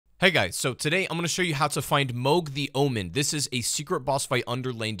Hey guys, so today I'm going to show you how to find Mohg the Omen. This is a secret boss fight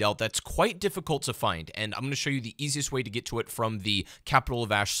under Lyndell that's quite difficult to find, and I'm going to show you the easiest way to get to it from the Capital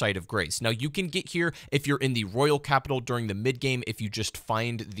of Ash site of Grace. Now, you can get here if you're in the Royal Capital during the mid-game if you just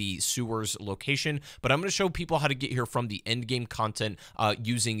find the sewers location, but I'm going to show people how to get here from the end-game content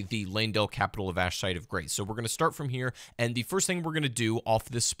using the Lyndell Capital of Ash site of Grace. So we're going to start from here, and the first thing we're going to do off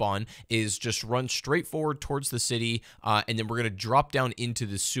this spawn is just run straight forward towards the city, and then we're going to drop down into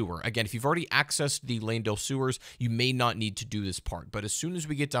the sewer. Again, if you've already accessed the Lyndell sewers, you may not need to do this part. But as soon as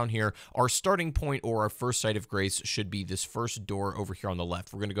we get down here, our starting point or our first site of grace should be this first door over here on the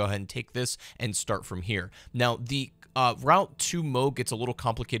left. We're going to go ahead and take this and start from here. Now, the route to Mohg gets a little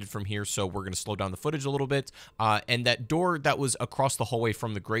complicated from here, so we're going to slow down the footage a little bit. And that door that was across the hallway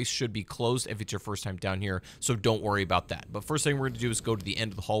from the Grace should be closed if it's your first time down here, so don't worry about that. But first thing we're going to do is go to the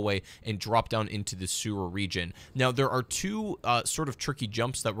end of the hallway and drop down into the sewer region. Now, there are two sort of tricky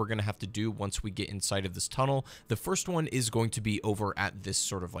jumps that we're going to have to do once we get inside of this tunnel. The first one is going to be over at this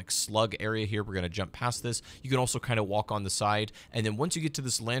sort of like slug area here. We're going to jump past this. You can also kind of walk on the side, and then once you get to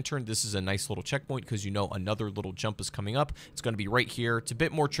this lantern, this is a nice little checkpoint because you know another little jump is coming up. It's going to be right here. It's a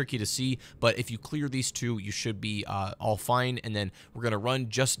bit more tricky to see, but if you clear these two, you should be all fine. And then we're going to run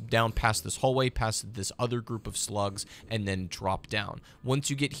just down past this hallway, past this other group of slugs, and then drop down.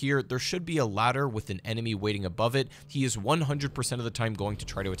 Once you get here, there should be a ladder with an enemy waiting above it. He is 100% of the time going to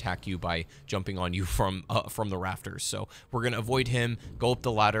try to attack you by jumping on you from the rafters. So we're going to avoid him, go up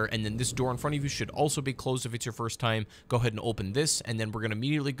the ladder, and then this door in front of you should also be closed if it's your first time. Go ahead and open this, and then we're going to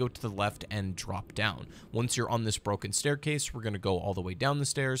immediately go to the left and drop down. Once you're on this broken staircase, we're going to go all the way down the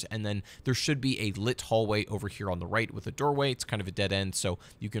stairs, and then there should be a lit hallway over here on the right with a doorway. It's kind of a dead end, so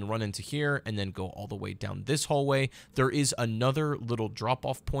you can run into here and then go all the way down this hallway. There is another little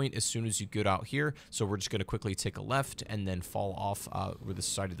drop-off point as soon as you get out here, so we're just going to quickly take a left and then fall off with the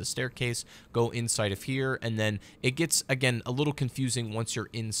side of the staircase, go inside of here, and then it gets, again, a little confusing once you're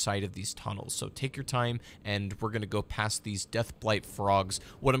inside of these tunnels. So take your time, and we're going to go past these Death Blight frogs.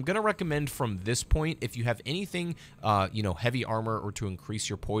 What I'm going to recommend from this point, if you have anything, you know, heavy armor or to increase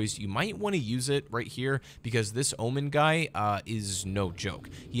your poise, you might want to use it right here because this Omen guy is no joke.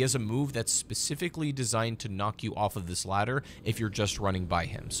 He has a move that's specifically designed to knock you off of this ladder if you're just running by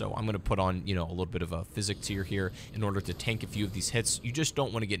him. So I'm going to put on, you know, a little bit of a physics here in order to tank a few of these hits. You just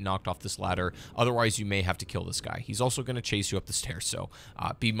don't want to get knocked off this ladder. Otherwise, you may have to kill this guy. He's also going to chase you up the stairs, so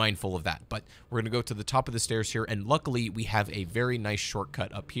be mindful of that. But we're going to go to the top of the stairs here, and luckily, we have a very nice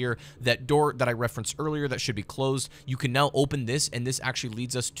shortcut up here. That door that I referenced earlier that should be closed, you can now open this, and this actually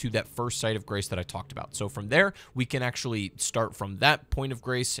leads us to that first site of grace that I talked about. So from there, we can actually start from that point of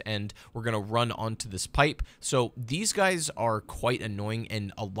grace, and we're going to run onto this pipe. So these guys are quite annoying,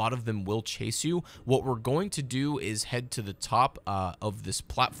 and a lot of them will chase you. What we're going to do is head to the top of this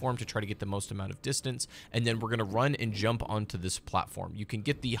platform to try to get the most amount of distance, and then we're going to run and jump onto this platform. You can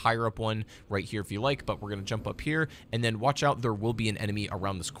get the higher up one right here if you like, but we're going to jump up here, and then watch out, there will be an enemy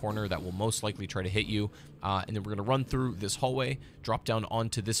around this corner that will most likely try to hit you, and then we're going to run through this hallway, drop down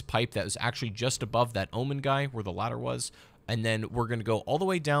onto this pipe that is actually just above that Omen guy where the ladder was. And then we're going to go all the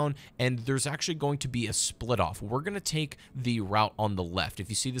way down, and there's actually going to be a split off. We're going to take the route on the left. If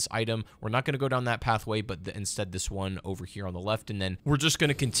you see this item, we're not going to go down that pathway, but instead this one over here on the left. And then we're just going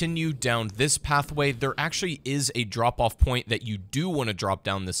to continue down this pathway. There actually is a drop-off point that you do want to drop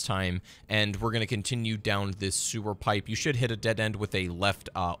down this time, and we're going to continue down this sewer pipe. You should hit a dead end with a left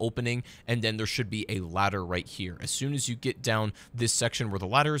opening, and then there should be a ladder right here. As soon as you get down this section where the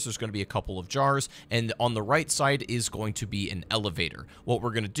ladder is, there's going to be a couple of jars, and on the right side is going to be an elevator. What we're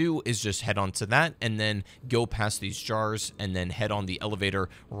going to do is just head on to that and then go past these jars and then head on the elevator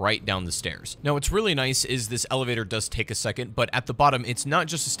right down the stairs. Now, what's really nice is this elevator does take a second, but at the bottom, it's not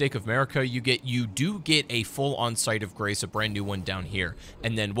just a Stake of America. You do get a full-on site of grace, a brand new one down here.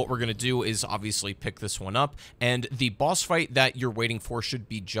 And then what we're going to do is obviously pick this one up, and the boss fight that you're waiting for should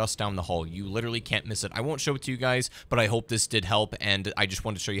be just down the hall. You literally can't miss it. I won't show it to you guys, but I hope this did help, and I just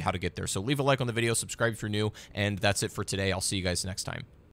wanted to show you how to get there. So leave a like on the video, subscribe if you're new, and that's it for today. I'll see you guys next time.